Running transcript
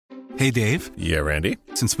Hey, Dave. Yeah, Randy?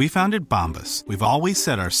 Since we founded Bombas, we've always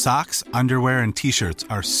said our socks, underwear, and T-shirts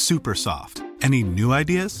are super soft. Any new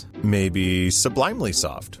ideas? Maybe sublimely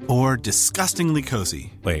soft. Or disgustingly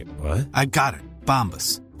cozy. Wait, what? I got it.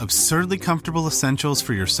 Bombas. Absurdly comfortable essentials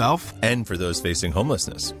for yourself and for those facing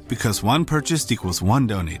homelessness. Because one purchased equals one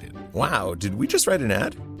donated. Wow, did we just write an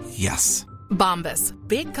ad? Yes. Bombas.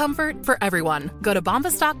 Big comfort for everyone. Go to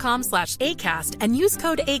bombas.com/ACAST and use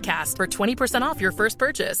code ACAST for 20% off your first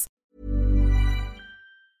purchase.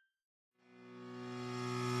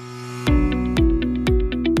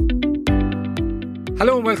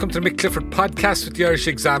 Hello and welcome to the Mick Clifford podcast with the Irish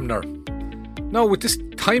Examiner. Now, with this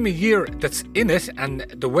time of year that's in it and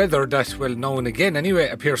the weather that, well, now and again anyway,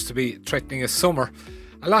 appears to be threatening a summer,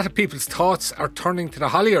 a lot of people's thoughts are turning to the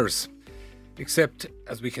holidays. Except,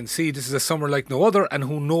 as we can see, this is a summer like no other, and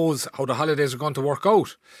who knows how the holidays are going to work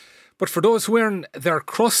out. But for those who earn their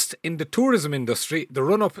crust in the tourism industry, the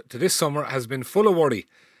run-up to this summer has been full of worry.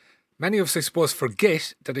 Many of us, I suppose,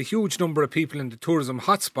 forget that a huge number of people in the tourism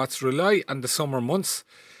hotspots rely on the summer months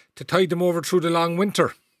to tide them over through the long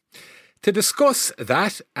winter. To discuss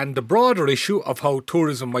that and the broader issue of how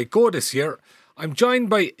tourism might go this year, I'm joined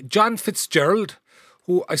by John Fitzgerald,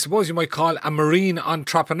 who I suppose you might call a marine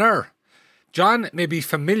entrepreneur. John may be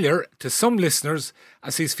familiar to some listeners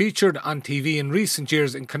as he's featured on TV in recent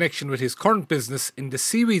years in connection with his current business in the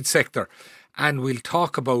seaweed sector, and we'll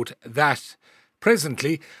talk about that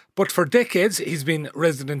presently. But for decades he's been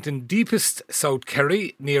resident in deepest South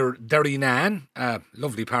Kerry near Derrynane, a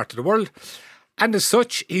lovely part of the world. And as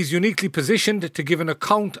such, he's uniquely positioned to give an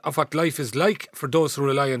account of what life is like for those who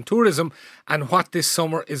rely on tourism and what this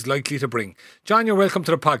summer is likely to bring. John, you're welcome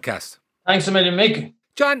to the podcast. Thanks a million, Mick.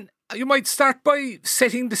 John, you might start by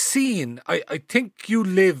setting the scene. I think you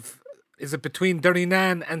live, is it between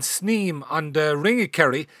Derrynane and Sneem on the Ring of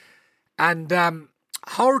Kerry? And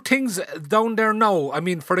how are things down there now? I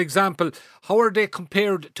mean, for example, how are they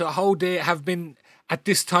compared to how they have been at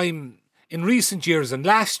this time in recent years and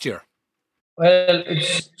last year? Well,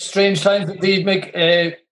 it's strange times indeed, Mick.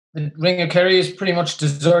 The Ring of Kerry is pretty much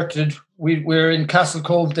deserted. We're in Castle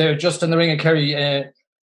Cove there, just on the Ring of Kerry.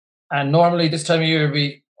 And normally this time of year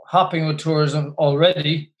we hopping with tourism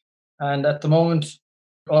already. And at the moment,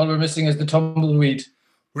 all we're missing is the tumbleweed.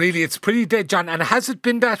 Really, it's pretty dead, John. And has it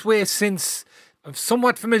been that way since... I'm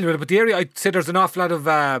somewhat familiar with it, but the area, I'd say there's an awful lot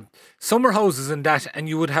of summer houses in that, and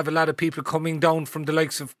you would have a lot of people coming down from the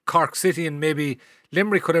likes of Cork City and maybe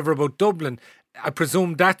Limerick, whatever, about Dublin. I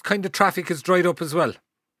presume that kind of traffic has dried up as well.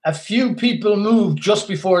 A few people moved just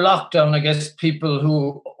before lockdown, I guess,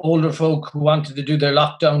 older folk who wanted to do their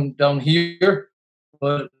lockdown down here.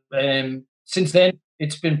 But since then,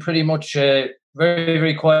 it's been pretty much very,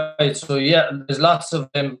 very quiet. So yeah, there's lots of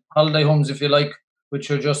holiday homes, if you like, which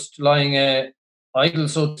are just lying idle,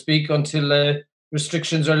 so to speak, until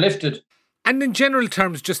restrictions are lifted. And in general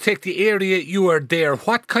terms, just take the area you are there.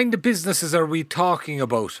 What kind of businesses are we talking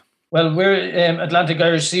about? Well, we're Atlantic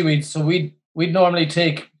Irish Seaweed, so we'd normally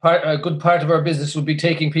take a good part of our business would be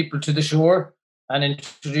taking people to the shore and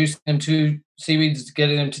introducing them to seaweeds,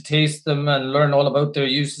 getting them to taste them and learn all about their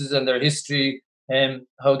uses and their history, and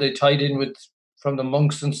how they tied in with from the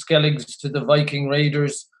monks and skelligs to the Viking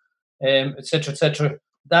raiders, etc., etc.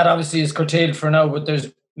 That obviously is curtailed for now, but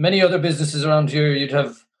there's many other businesses around here. You'd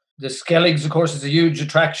have the Skelligs, of course, is a huge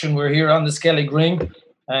attraction. We're here on the Skellig Ring,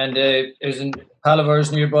 and there's in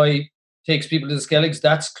Palavers nearby, takes people to the Skelligs.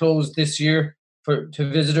 That's closed this year to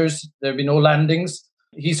visitors. There'll be no landings.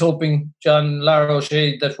 He's hoping, John Lara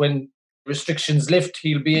O'Shea, that when restrictions lift,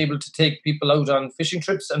 he'll be able to take people out on fishing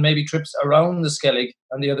trips and maybe trips around the Skellig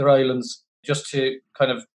and the other islands, just to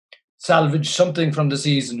kind of salvage something from the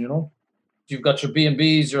season, you know. You've got your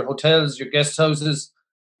B&Bs, your hotels, your guest houses,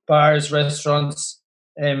 bars, restaurants,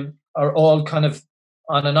 are all kind of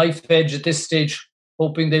on a knife edge at this stage,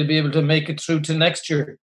 hoping they'll be able to make it through to next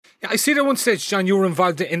year. Yeah, I see that one stage, John, you were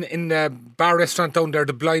involved in the bar restaurant down there,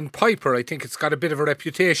 the Blind Piper. I think it's got a bit of a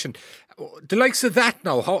reputation. The likes of that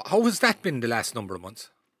now, how has that been the last number of months?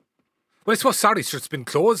 Well, I suppose, sorry, sure, it's been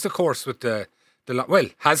closed, of course, with well,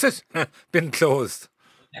 has it been closed?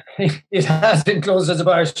 It has been closed as a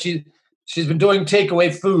bar. She's been doing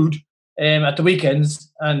takeaway food at the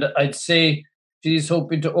weekends, and I'd say she's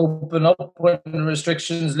hoping to open up when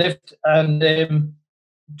restrictions lift and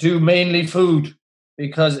do mainly food,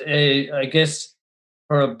 because I guess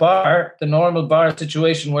for a bar, the normal bar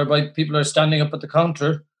situation whereby people are standing up at the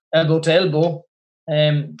counter, elbow to elbow,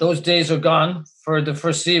 those days are gone for the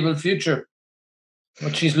foreseeable future.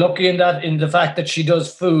 But she's lucky in the fact that she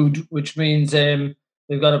does food, which means they've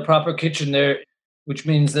got a proper kitchen there, which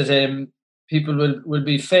means that people will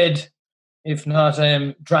be fed if not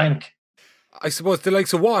drank. I suppose the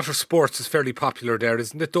likes of water sports is fairly popular there,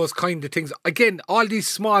 isn't it? Those kind of things. Again, all these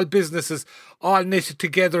small businesses all knitted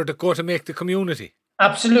together that go to make the community.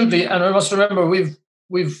 Absolutely. And we must remember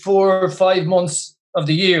we've 4 or 5 months of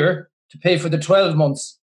the year to pay for the 12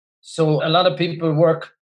 months. So a lot of people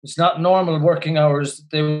work, it's not normal working hours.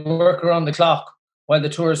 They work around the clock while the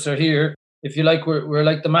tourists are here. If you like, we're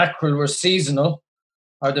like the mackerel, we're seasonal,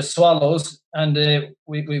 or the swallows, and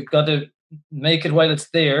we've got to make it while it's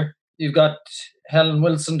there. You've got Helen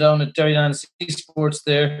Wilson down at Derrynane Sports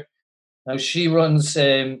there. Now she runs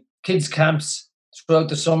kids camps throughout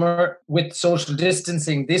the summer with social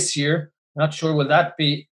distancing this year. Not sure will that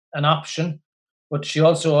be an option, but she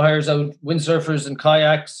also hires out windsurfers and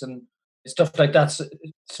kayaks and stuff like that,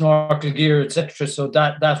 snorkel gear, etc. So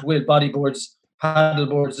that will bodyboards, paddle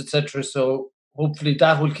boards, etc. So hopefully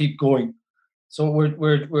that will keep going. So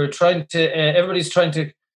we're trying to everybody's trying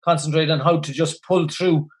to concentrate on how to just pull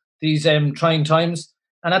through these trying times.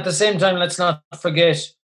 And at the same time, let's not forget,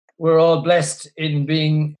 we're all blessed in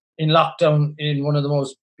being in lockdown in one of the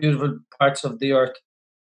most beautiful parts of the earth.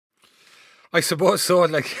 I suppose so.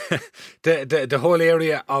 Like the whole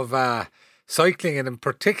area of cycling and in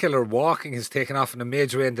particular walking has taken off in a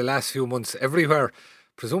major way in the last few months everywhere,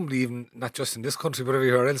 presumably even not just in this country but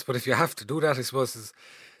everywhere else. But if you have to do that, I suppose is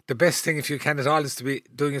the best thing if you can at all is to be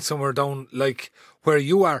doing it somewhere down like where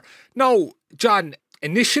you are. Now, John,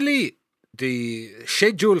 initially the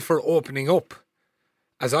schedule for opening up,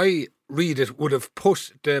 as I read it, would have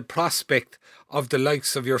put the prospect of the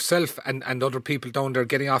likes of yourself and other people down there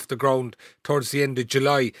getting off the ground towards the end of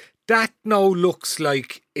July. That now looks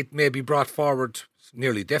like it may be brought forward,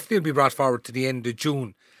 nearly definitely will be brought forward to the end of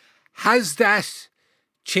June. Has that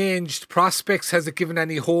changed prospects? Has it given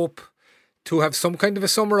any hope to have some kind of a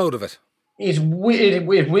summer out of it? It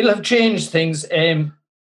will have changed things a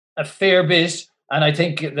fair bit. And I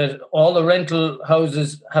think that all the rental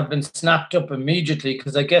houses have been snapped up immediately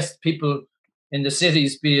because I guess people in the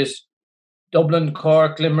cities, be it Dublin,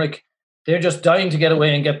 Cork, Limerick, they're just dying to get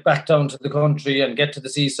away and get back down to the country and get to the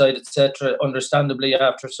seaside, etc. Understandably,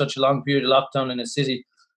 after such a long period of lockdown in a city,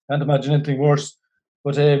 can't imagine anything worse.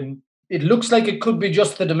 But it looks like it could be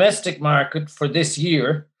just the domestic market for this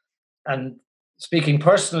year. And speaking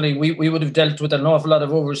personally, we would have dealt with an awful lot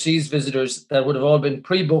of overseas visitors that would have all been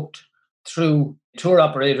pre-booked through tour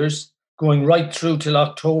operators going right through till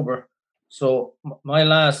October. So my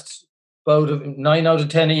last bout of 9 out of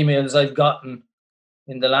 10 emails I've gotten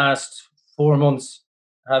in the last 4 months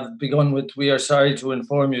have begun with, "We are sorry to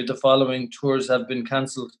inform you the following tours have been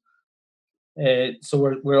cancelled."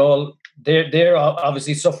 So we're all, they're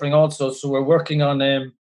obviously suffering also. So we're working on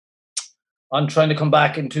trying to come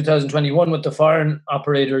back in 2021 with the foreign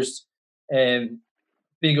operators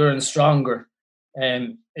bigger and stronger.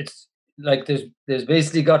 It's like there's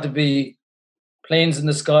basically got to be planes in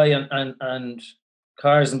the sky and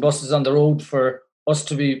cars and buses on the road for us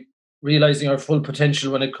to be realizing our full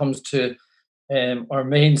potential when it comes to our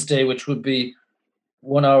mainstay, which would be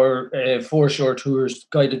 1 hour foreshore tours,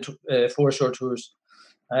 guided foreshore tours.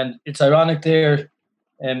 And it's ironic there.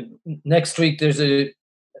 Next week there's a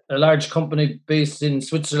large company based in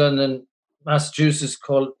Switzerland and Massachusetts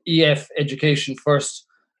called EF Education First.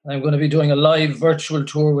 I'm going to be doing a live virtual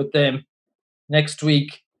tour with them next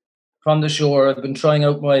week from the shore. I've been trying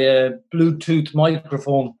out my Bluetooth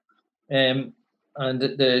microphone, and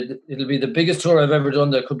it'll be the biggest tour I've ever done.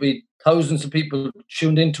 There could be thousands of people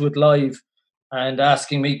tuned into it live and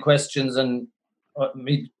asking me questions and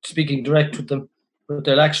me speaking direct with them. But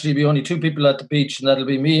there'll actually be only 2 people at the beach, and that'll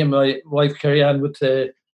be me and my wife Kerry-Ann with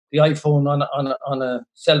the iPhone on a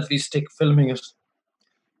selfie stick filming it.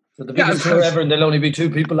 So the biggest tour ever, and there'll only be 2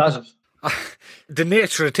 people at it. The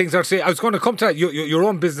nature of things, I was going to come to that, your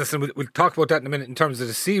own business, and we'll talk about that in a minute in terms of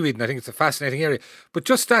the seaweed, and I think it's a fascinating area. But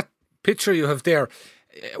just that picture you have there,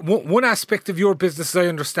 one aspect of your business, as I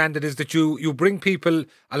understand it, is that you bring people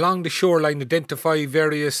along the shoreline, identify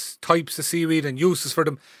various types of seaweed and uses for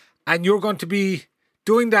them, and you're going to be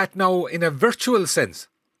doing that now in a virtual sense.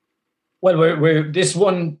 Well, we're this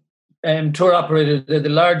one tour operator, they're the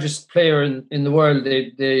largest player in the world.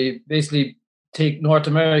 They basically take North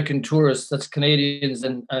American tourists, that's Canadians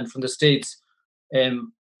and from the States,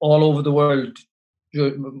 all over the world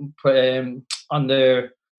on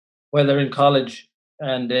their, while they're in college.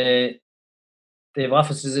 And they have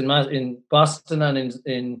offices in Boston and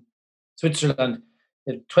in Switzerland.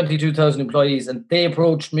 They have 22,000 employees, and they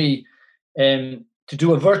approached me to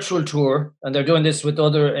do a virtual tour, and they're doing this with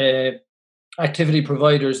other activity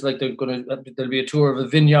providers. Like there'll be a tour of a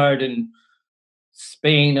vineyard in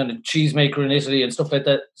Spain and a cheesemaker in Italy and stuff like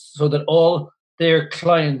that, so that all their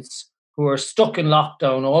clients who who are stuck in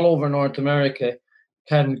lockdown all over North America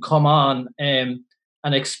can come on and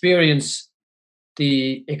experience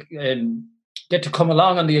get to come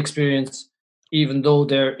along on the experience, even though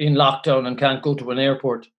they're in lockdown and can't go to an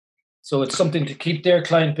airport. So it's something to keep their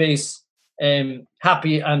client base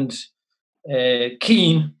happy and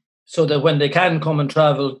keen, so that when they can come and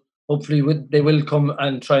travel, hopefully they will come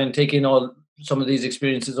and try and take in some of these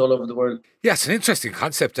experiences all over the world. Yeah, it's an interesting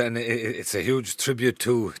concept, and it's a huge tribute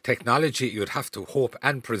to technology. You'd have to hope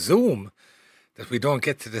and presume that we don't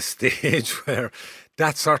get to the stage where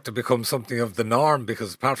that sort of becomes something of the norm,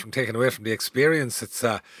 because apart from taking away from the experience, it's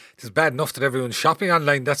bad enough that everyone's shopping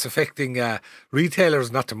online. That's affecting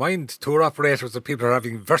retailers, not to mind tour operators, that people are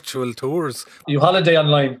having virtual tours. You holiday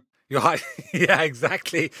online. Yeah,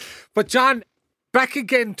 exactly. But John, back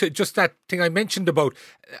again to just that thing I mentioned about,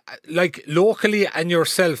 like locally and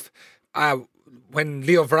yourself, when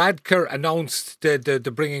Leo Varadkar announced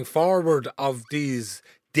the bringing forward of these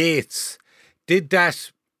dates, did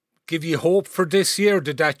that give you hope for this year?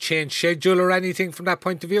 Did that change schedule or anything from that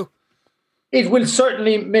point of view? It will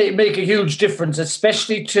certainly make a huge difference,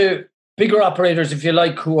 especially to bigger operators, if you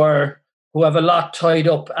like, who have a lot tied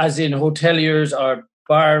up, as in hoteliers or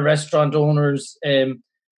bar restaurant owners.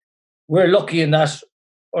 We're lucky in that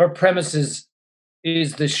our premises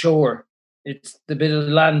is the shore. It's the bit of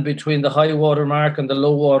land between the high water mark and the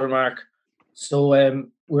low water mark. So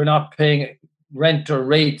we're not paying rent or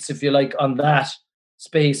rates, if you like, on that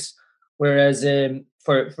space. Whereas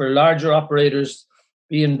for larger operators,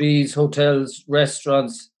 B&Bs, hotels,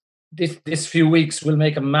 restaurants, this few weeks will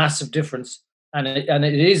make a massive difference. And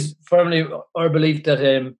it is firmly our belief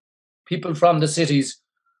that people from the cities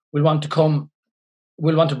will want to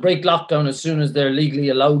break lockdown as soon as they're legally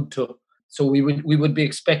allowed to. So we would be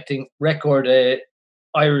expecting record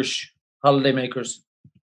Irish holidaymakers,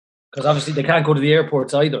 because obviously they can't go to the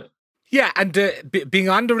airports either. Yeah, and being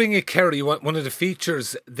on the Ring of Kerry, one of the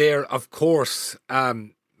features there, of course,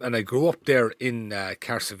 and I grew up there in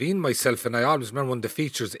Carsaveen myself, and I always remember one of the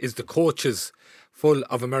features is the coaches full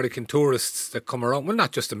of American tourists that come around. Well,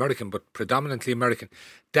 not just American, but predominantly American,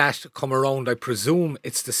 that come around. I presume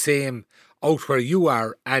it's the same out where you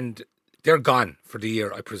are, and they're gone for the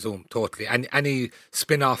year, I presume, totally. And any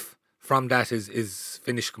spin-off from that is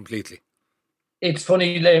finished completely. It's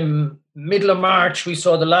funny, middle of March, we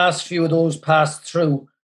saw the last few of those pass through,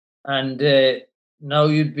 and now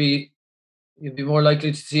you'd be more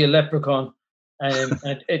likely to see a leprechaun.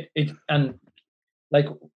 And like,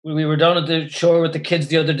 we were down at the shore with the kids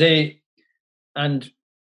the other day, and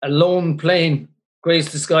a lone plane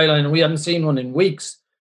grazed the skyline, and we hadn't seen one in weeks.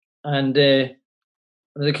 And one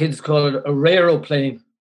of the kids called it a rareplane.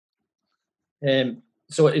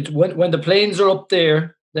 So it's when the planes are up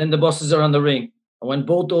there, then the buses are on the ring. And when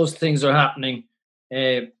both those things are happening,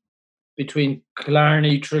 between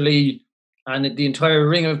Killarney, Tralee, and the entire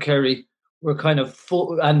Ring of Kerry, we're kind of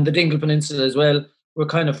full, and the Dingle Peninsula as well, we're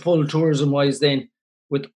kind of full tourism-wise then.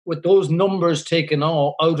 With those numbers taken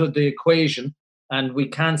out of the equation, and we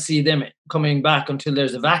can't see them coming back until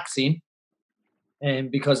there's a vaccine,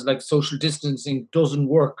 because like social distancing doesn't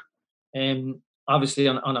work, obviously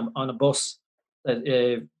on a bus,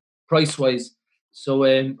 price-wise. So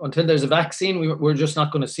until there's a vaccine, we're just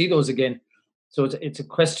not going to see those again. So it's a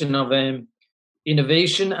question of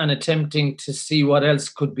innovation and attempting to see what else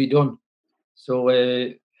could be done. So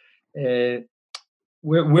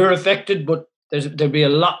we're affected, but there'll be a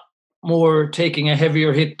lot more taking a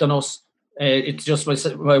heavier hit than us. It's just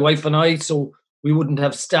my wife and I, so we wouldn't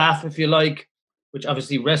have staff, if you like, which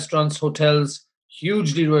obviously restaurants, hotels,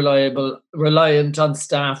 hugely reliant on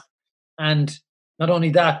staff. And not only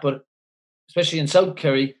that, but especially in South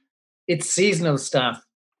Kerry, it's seasonal staff.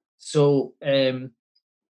 So you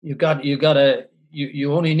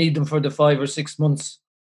only need them for the 5 or 6 months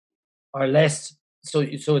or less. So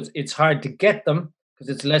it's hard to get them,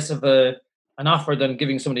 because it's less of an offer than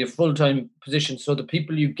giving somebody a full-time position. So the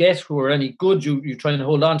people you get who are any good, you try and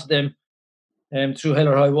hold on to them through hell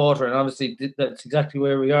or high water. And obviously that's exactly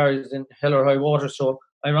where we are, is in hell or high water. So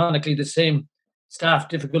ironically, the same staff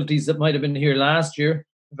difficulties that might have been here last year,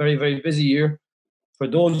 a very, very busy year for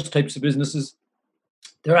those types of businesses,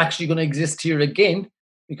 they're actually going to exist here again,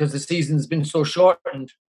 because the season's been so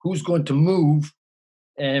shortened. Who's going to move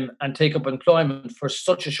and take up employment for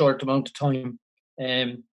such a short amount of time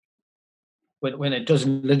when it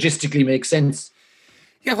doesn't logistically make sense?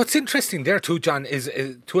 Yeah, what's interesting there too, John, is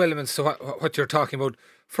two elements to what you're talking about.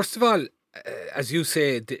 First of all, as you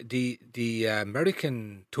say, the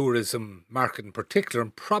American tourism market in particular,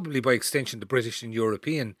 and probably by extension the British and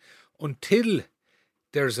European, until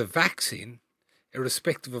there's a vaccine,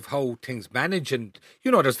 irrespective of how things manage. And,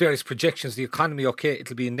 there's various projections. The economy, okay,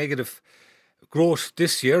 it'll be in negative growth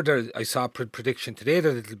this year. I saw a prediction today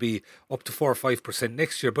that it'll be up to 4 or 5%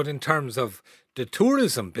 next year. But in terms of the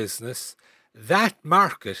tourism business, that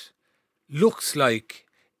market looks like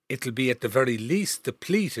it'll be at the very least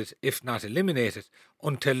depleted, if not eliminated,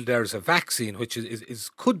 until there's a vaccine, which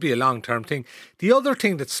could be a long-term thing. The other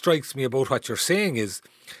thing that strikes me about what you're saying is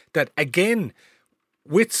that, again,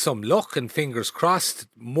 with some luck and fingers crossed,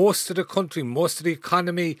 most of the country, most of the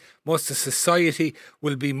economy, most of society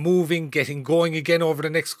will be moving, getting going again over the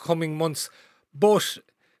next coming months. But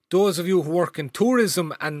those of you who work in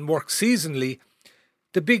tourism and work seasonally,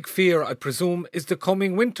 the big fear, I presume, is the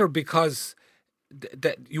coming winter, because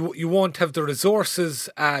that you won't have the resources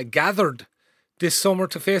gathered this summer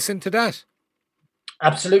to face into that.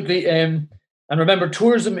 Absolutely. And remember,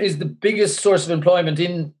 tourism is the biggest source of employment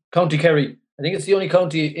in County Kerry. I think it's the only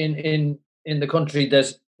county in the country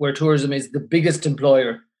where tourism is the biggest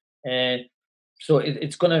employer. So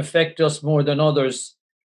it's going to affect us more than others.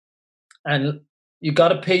 And you got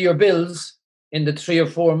to pay your bills in the 3 or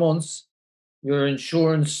 4 months. Your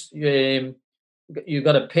insurance, you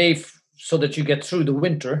got to pay so that you get through the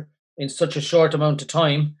winter in such a short amount of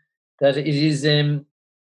time that it is.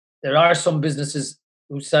 There are some businesses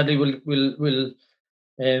who sadly will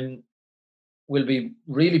be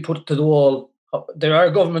really put to the wall. There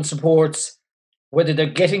are government supports, whether they're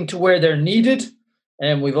getting to where they're needed.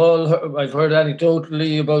 And I've heard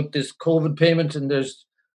anecdotally about this COVID payment, and there's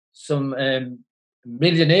some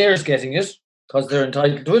millionaires getting it because they're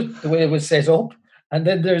entitled to it, the way it was set up. And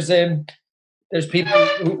then there's people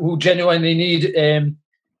who genuinely need a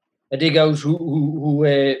dig out, who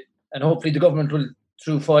and hopefully the government will,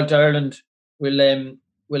 through Fáilte Ireland,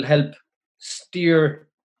 will help steer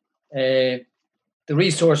the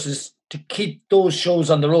resources to keep those shows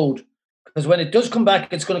on the road. Because when it does come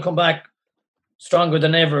back, it's going to come back stronger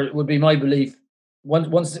than ever, would be my belief.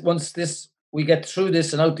 Once we get through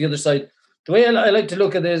this and out the other side, the way I like to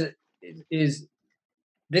look at this is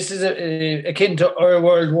this is akin to our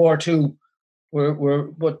World War II,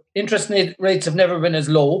 but interest rates have never been as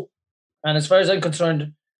low. And as far as I'm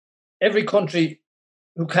concerned, every country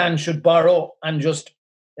who can should borrow and just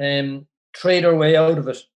trade our way out of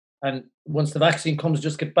it. And once the vaccine comes,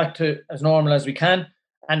 just get back to as normal as we can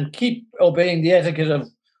and keep obeying the etiquette of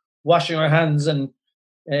washing our hands, and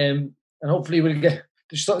hopefully we'll get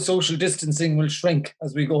the social distancing will shrink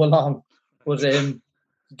as we go along. But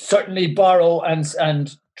certainly borrow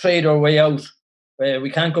and trade our way out.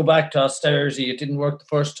 We can't go back to austerity. It didn't work the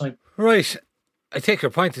first time. Right. I take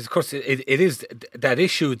your point. Of course, it is that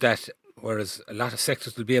issue that whereas a lot of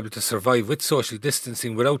sectors will be able to survive with social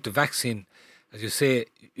distancing without the vaccine, as you say,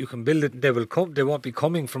 you can build it and they will come. They won't be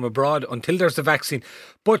coming from abroad until there's the vaccine.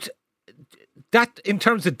 But that, in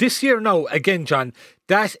terms of this year now, again, John,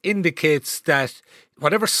 that indicates that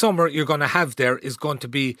whatever summer you're going to have there is going to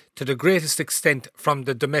be to the greatest extent from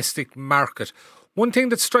the domestic market. One thing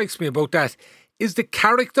that strikes me about that is the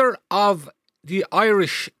character of the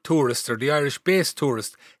Irish tourist or the Irish-based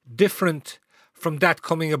tourist different from that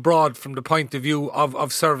coming abroad from the point of view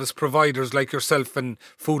of service providers like yourself and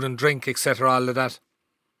food and drink, etc., all of that?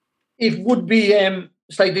 It would be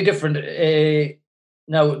slightly different.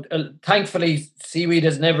 Now, thankfully, seaweed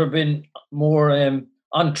has never been more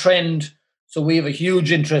on trend. So we have a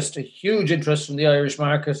huge interest from the Irish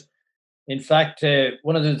market. In fact,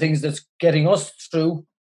 one of the things that's getting us through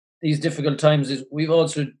these difficult times is we've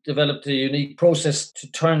also developed a unique process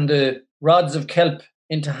to turn the rods of kelp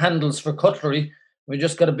into handles for cutlery. We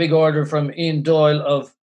just got a big order from Ian Doyle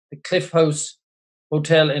of the Cliff House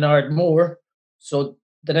Hotel in Ardmore. So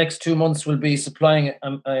the next 2 months we'll be supplying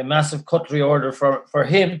a massive cutlery order for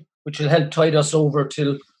him, which will help tide us over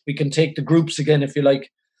till we can take the groups again, if you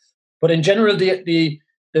like. But in general, the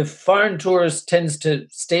foreign tourist tends to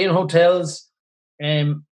stay in hotels,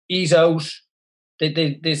 eat out.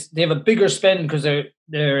 They have a bigger spend because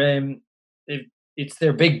it's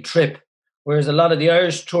their big trip. Whereas a lot of the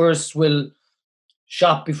Irish tourists will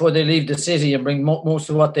shop before they leave the city and bring most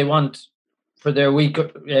of what they want for their week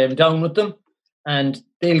down with them, and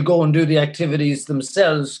they'll go and do the activities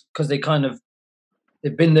themselves because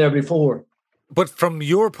they've been there before. But from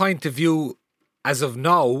your point of view, as of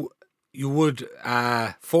now, you would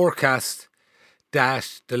forecast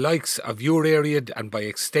that the likes of your area, and by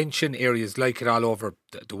extension areas like it all over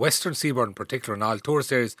the western seaboard in particular and all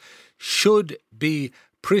tourist areas, should be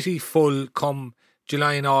pretty full come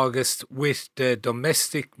July and August, with the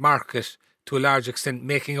domestic market to a large extent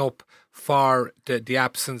making up for the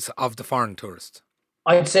absence of the foreign tourist.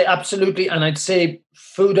 I'd say absolutely, and I'd say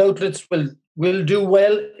food outlets will will do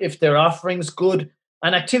well if their offering's good,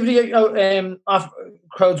 and activity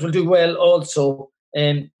crowds will do well also.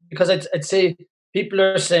 Because I'd say people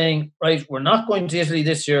are saying, right, we're not going to Italy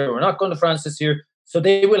this year, we're not going to France this year, so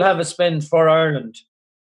they will have a spend for Ireland.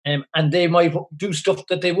 And they might do stuff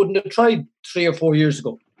that they wouldn't have tried 3 or 4 years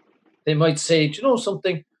ago. They might say, do you know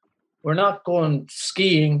something? We're not going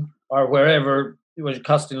skiing or wherever, it was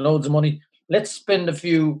costing loads of money. Let's spend a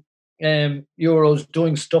few euros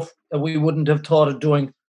doing stuff that we wouldn't have thought of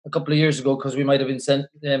doing a couple of years ago, because we might have been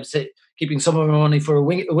keeping some of our money for a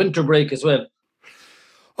winter break as well.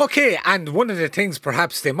 Okay, and one of the things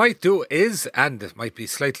perhaps they might do is, and it might be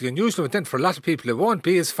slightly unusual, but then for a lot of people it won't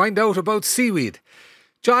be, is find out about seaweed.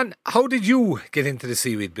 John, how did you get into the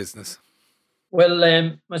seaweed business? Well,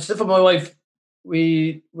 myself and my wife,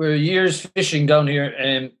 we were years fishing down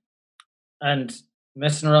here and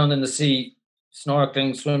messing around in the sea,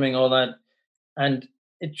 snorkeling, swimming, all that. And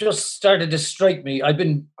it just started to strike me. I've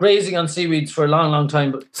been grazing on seaweeds for a long, long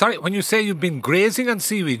time. But sorry, when you say you've been grazing on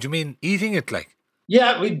seaweed, you mean eating it like?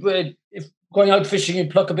 Yeah, if going out fishing,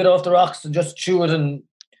 you'd pluck a bit off the rocks and just chew it. And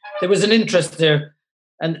there was an interest there.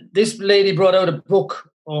 And this lady brought out a book,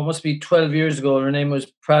 it must be 12 years ago. Her name was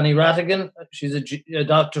Pranny Rattigan. She's a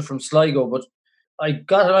doctor from Sligo. But I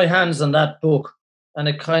got my hands on that book, and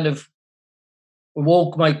it kind of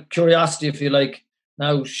awoke my curiosity, if you like.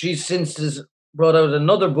 Now, she since has brought out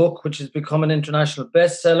another book, which has become an international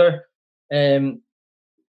bestseller. And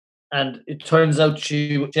it turns out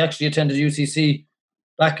she actually attended UCC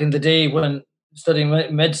back in the day when studying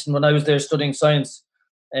medicine, when I was there studying science.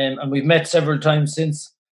 And we've met several times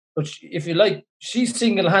since. But if you like, she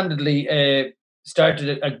single-handedly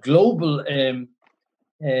started a global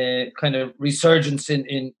kind of resurgence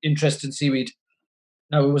in interest in seaweed.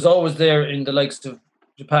 Now, it was always there in the likes of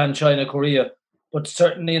Japan, China, Korea, but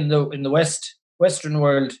certainly in the Western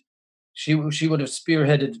world, she would have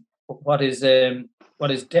spearheaded what is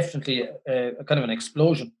definitely a kind of an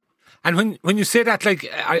explosion. And when you say that,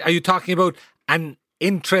 like, are you talking about an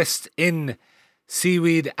interest in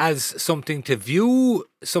seaweed as something to view,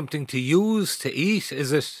 something to use, to eat?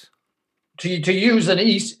 Is it to use and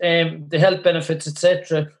eat? The health benefits,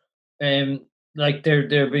 etc. Like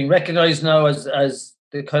they're being recognised now as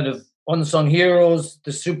the kind of unsung heroes,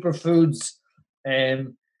 the superfoods.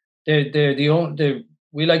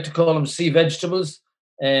 We like to call them sea vegetables.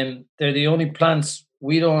 They're the only plants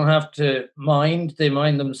we don't have to mind. They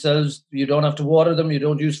mind themselves. You don't have to water them. You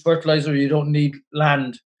don't use fertilizer. You don't need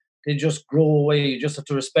land. They just grow away. You just have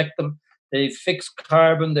to respect them. They fix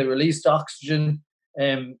carbon. They release oxygen.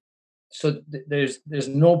 So there's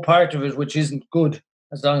no part of it which isn't good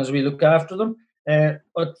as long as we look after them.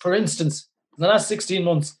 But for instance, in the last 16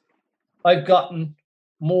 months, I've gotten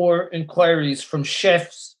more inquiries from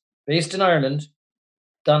chefs based in Ireland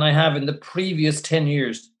than I have in the previous 10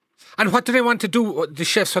 years. And what do they want to do, the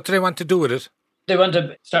chefs, what do they want to do with it? They want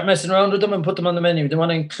to start messing around with them and put them on the menu. They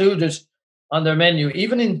want to include it on their menu.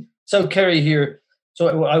 Even in South Kerry here,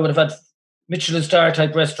 so I would have had Michelin star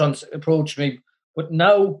type restaurants approach me, but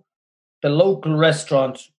now the local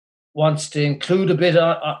restaurant wants to include a bit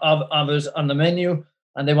of it on the menu,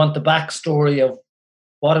 and they want the backstory of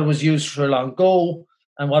what it was used for long ago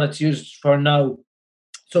and what it's used for now.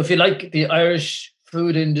 So if you like the Irish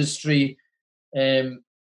food industry,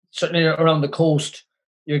 certainly around the coast,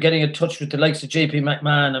 you're getting in touch with the likes of JP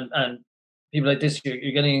McMahon and people like this.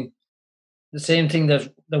 You're getting the same thing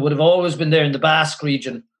that would have always been there in the Basque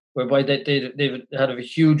region, whereby they've had a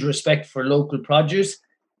huge respect for local produce.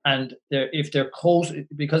 And because they're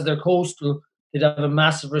coastal, they'd have a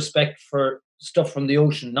massive respect for stuff from the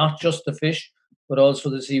ocean, not just the fish, but also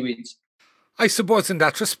the seaweeds. I suppose in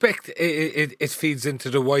that respect, it feeds into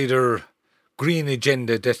the wider green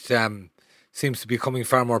agenda that seems to be becoming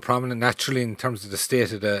far more prominent naturally in terms of the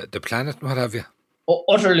state of the planet and what have you.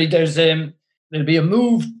 Utterly. There'll be a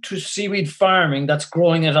move to seaweed farming that's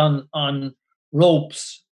growing it on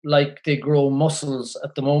ropes like they grow mussels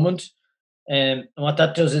at the moment. And what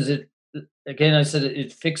that does is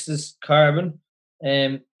it fixes carbon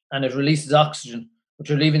and it releases oxygen, but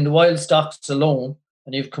you're leaving the wild stocks alone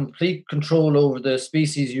and you have complete control over the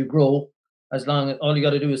species you grow, as long as all you got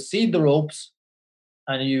to do is seed the ropes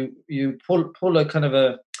and you pull a kind of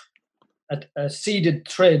a seeded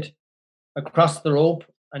thread across the rope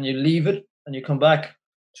and you leave it and you come back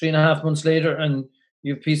 3.5 months later and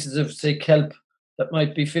you have pieces of, say, kelp that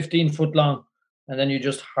might be 15 foot long. And then you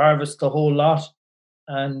just harvest the whole lot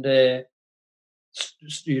and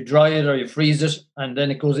you dry it or you freeze it and then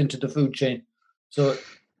it goes into the food chain. So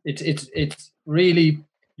it's really,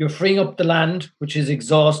 you're freeing up the land, which is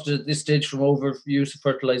exhausted at this stage from overuse of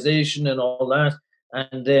fertilization and all that.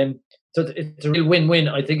 And So it's a real win-win.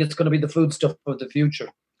 I think it's going to be the food stuff of the future.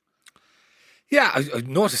 Yeah, I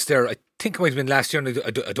noticed there, I think it might have been last year, and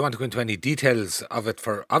I don't want to go into any details of it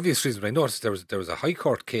for obvious reasons, but I noticed there was a High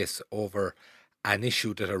Court case over an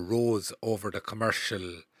issue that arose over the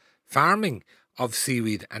commercial farming of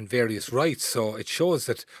seaweed and various rights. So it shows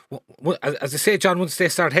that, as I say, John, once they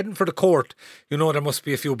start heading for the court, there must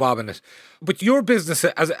be a few bob in it. But your business,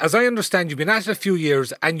 as I understand, you've been at it a few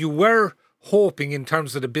years, and you were hoping in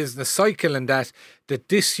terms of the business cycle and that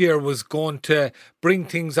this year was going to bring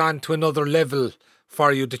things on to another level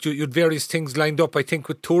for you, that you'd various things lined up, I think,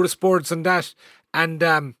 with tourist boards and that. And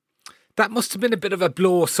that must have been a bit of a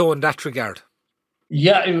blow, so in that regard.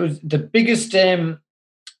 Yeah, it was the biggest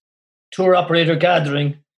tour operator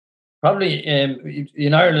gathering, probably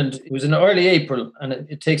in Ireland. It was in early April, and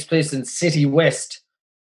it takes place in City West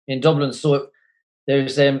in Dublin. So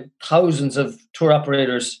there's thousands of tour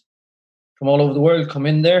operators from all over the world come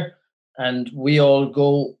in there, and we all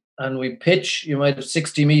go and we pitch. You might have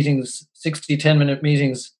 60 meetings, 60 10-minute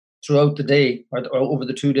meetings throughout the day or over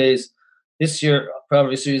the 2 days. This year, for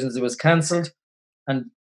obvious reasons, it was cancelled. And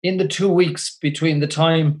in the 2 weeks between the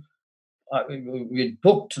time we had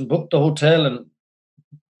booked the hotel and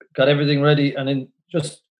got everything ready, and then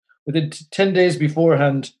just within 10 days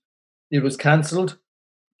beforehand, it was cancelled.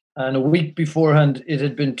 And a week beforehand, it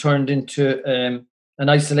had been turned into an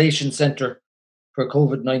isolation centre for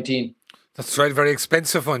COVID-19. That's right, very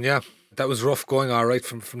expensive one, yeah. That was rough going, all right,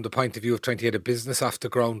 from the point of view of trying to get a business off the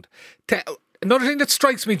ground. Another thing that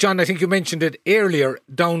strikes me, John, I think you mentioned it earlier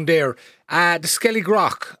down there, the Skellig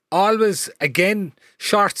Rock, always, again,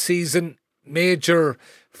 short season, major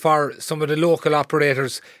for some of the local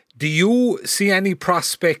operators. Do you see any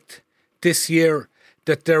prospect this year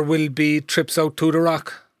that there will be trips out to the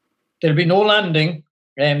Rock? There'll be no landing.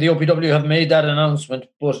 The OPW have made that announcement,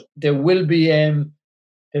 but there will be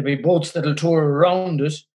there'll be boats that'll tour around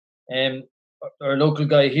it. Our local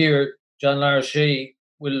guy here, John Larochet,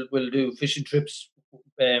 will do fishing trips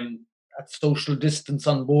at social distance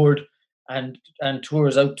on board and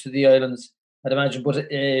tours out to the islands, I'd imagine.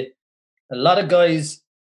 But a lot of guys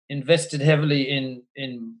invested heavily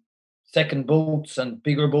in second boats and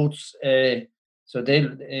bigger boats, so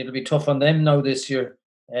it'll be tough on them now this year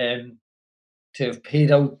to have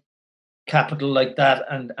paid out capital like that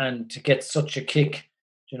and to get such a kick,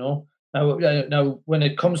 Now, when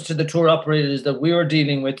it comes to the tour operators that we were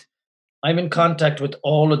dealing with, I'm in contact with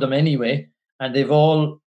all of them anyway, and they've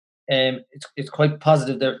all, it's quite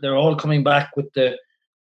positive. They're all coming back with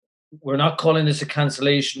we're not calling this a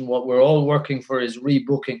cancellation. What we're all working for is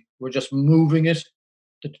rebooking. We're just moving it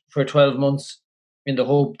for 12 months in the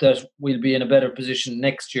hope that we'll be in a better position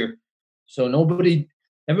next year. So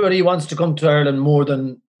everybody wants to come to Ireland more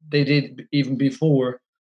than they did even before.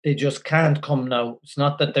 They just can't come now. It's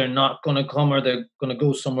not that they're not going to come or they're going to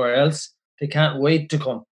go somewhere else. They can't wait to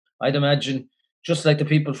come. I'd imagine, just like the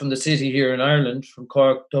people from the city here in Ireland, from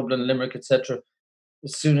Cork, Dublin, Limerick, etc.,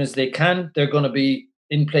 as soon as they can, they're going to be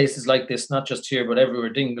in places like this, not just here, but everywhere,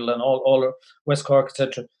 Dingle and all West Cork,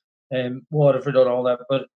 etc., Waterford and all that,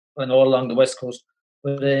 and all along the West Coast.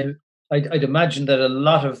 But I'd imagine that a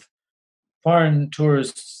lot of foreign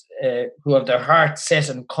tourists who have their heart set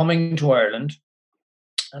on coming to Ireland,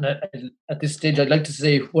 and at this stage, I'd like to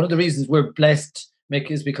say one of the reasons we're blessed,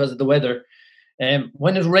 Mick, is because of the weather.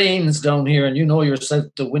 When it rains down here, and you know yourself,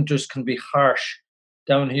 the winters can be harsh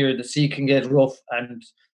down here. The sea can get rough, and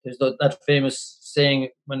there's that famous saying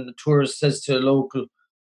when the tourist says to a local,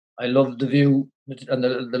 "I love the view," and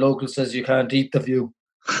the local says, "You can't eat the view."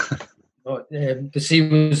 The sea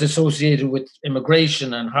was associated with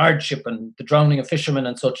immigration and hardship and the drowning of fishermen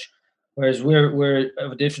and such, whereas we're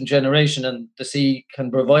of a different generation, and the sea can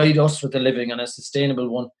provide us with a living and a sustainable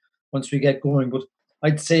one once we get going. But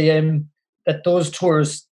I'd say that those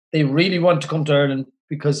tourists, they really want to come to Ireland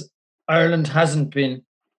because Ireland hasn't been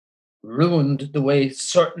ruined the way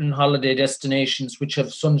certain holiday destinations, which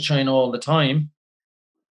have sunshine all the time,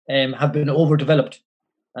 have been overdeveloped.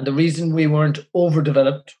 And the reason we weren't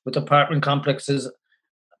overdeveloped with apartment complexes,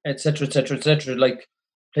 etc., like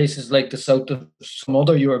places like the south of some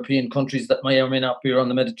other European countries that may or may not be around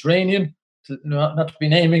the Mediterranean, not to be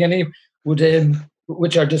naming any,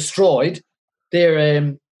 which are destroyed,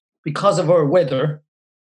 they're because of our weather,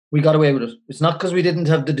 we got away with it. It's not because we didn't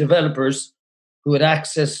have the developers who had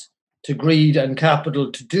access to greed and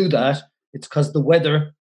capital to do that. It's because the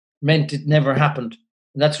weather meant it never happened.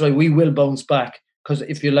 And that's why we will bounce back. Because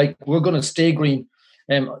if you like, we're going to stay green.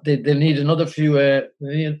 They'll need another few,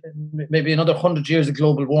 maybe another 100 years of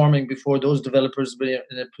global warming before those developers will be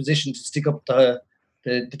in a position to stick up the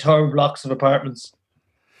tower blocks of apartments.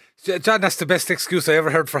 John, that's the best excuse I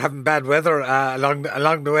ever heard for having bad weather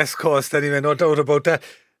along the West Coast anyway, no doubt about that.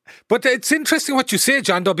 But it's interesting what you say,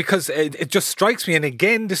 John, though, because it just strikes me, and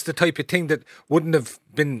again, this is the type of thing that wouldn't have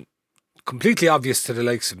been completely obvious to the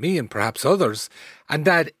likes of me and perhaps others, and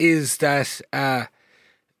that is that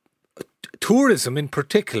tourism in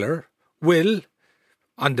particular will,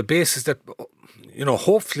 on the basis that,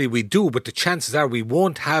 hopefully we do, but the chances are we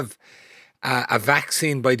won't have a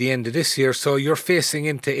vaccine by the end of this year, so you're facing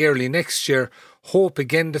into early next year. Hope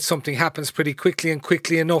again that something happens pretty quickly and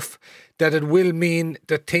quickly enough that it will mean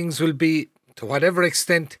that things will be, to whatever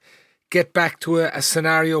extent, get back to a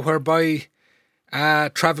scenario whereby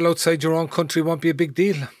travel outside your own country won't be a big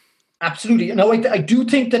deal. Absolutely. No, I do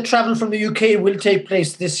think that travel from the UK will take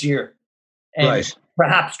place this year. Right.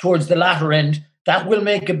 Perhaps towards the latter end. That will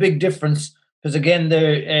make a big difference because,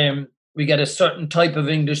 again, we get a certain type of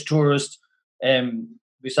English tourist,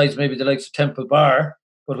 besides maybe the likes of Temple Bar,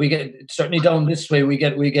 but we get, certainly down this way, we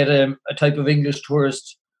get a type of English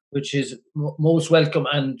tourist which is most welcome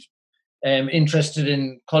and interested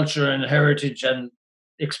in culture and heritage and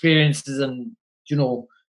experiences, and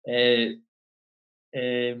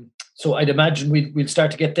so I'd imagine we'll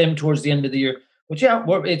start to get them towards the end of the year. But yeah,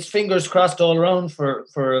 it's fingers crossed all around for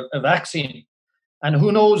a vaccine, and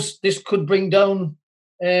who knows, this could bring down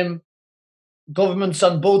governments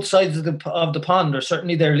on both sides of the pond, or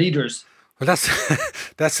certainly their leaders. Well,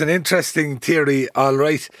 that's an interesting theory, all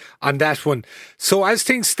right, on that one. So as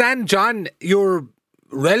things stand, John, you're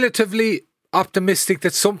relatively optimistic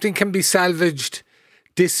that something can be salvaged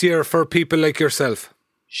this year for people like yourself.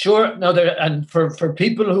 Sure. Now, and for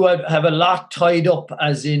people who have a lot tied up,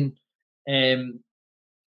 as in, who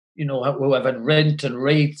have had rent and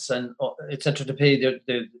rates and etc. to pay,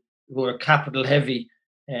 who are capital heavy,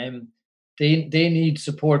 they need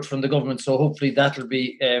support from the government. So hopefully that'll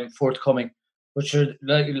be forthcoming. But sure,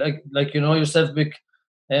 like yourself, Mick,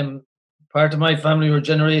 part of my family were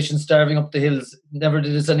generations starving up the hills. Never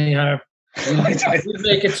did us any harm. We'll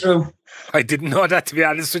make it through. I didn't know that, to be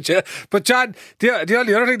honest with you. But John, the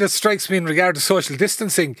only other thing that strikes me in regard to social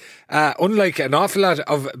distancing, unlike an awful lot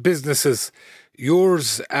of businesses,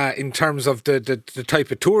 yours, in terms of the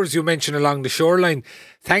type of tours you mentioned along the shoreline,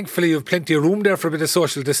 thankfully you have plenty of room there for a bit of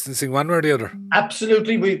social distancing, one way or the other.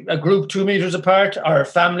 Absolutely. We a group 2 meters apart, our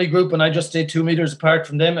family group, and I just stay 2 meters apart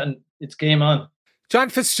from them, and it's game on. John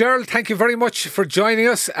Fitzgerald, thank you very much for joining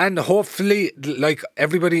us, and hopefully, like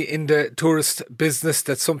everybody in the tourist business,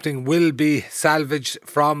 that something will be salvaged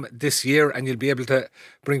from this year and you'll be able to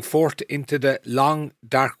bring forth into the long,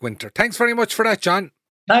 dark winter. Thanks very much for that, John.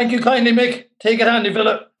 Thank you kindly, Mick. Take it handy,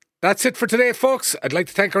 fella. That's it for today, folks. I'd like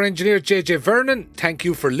to thank our engineer, JJ Vernon. Thank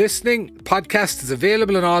you for listening. Podcast is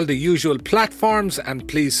available on all the usual platforms, and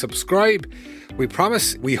please subscribe. We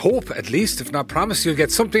promise, we hope at least, if not promise, you'll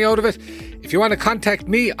get something out of it. If you want to contact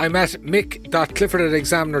me, I'm at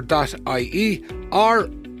mick.clifford@examiner.ie or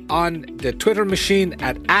on the Twitter machine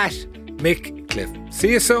at MickCliff.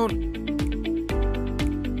 See you soon.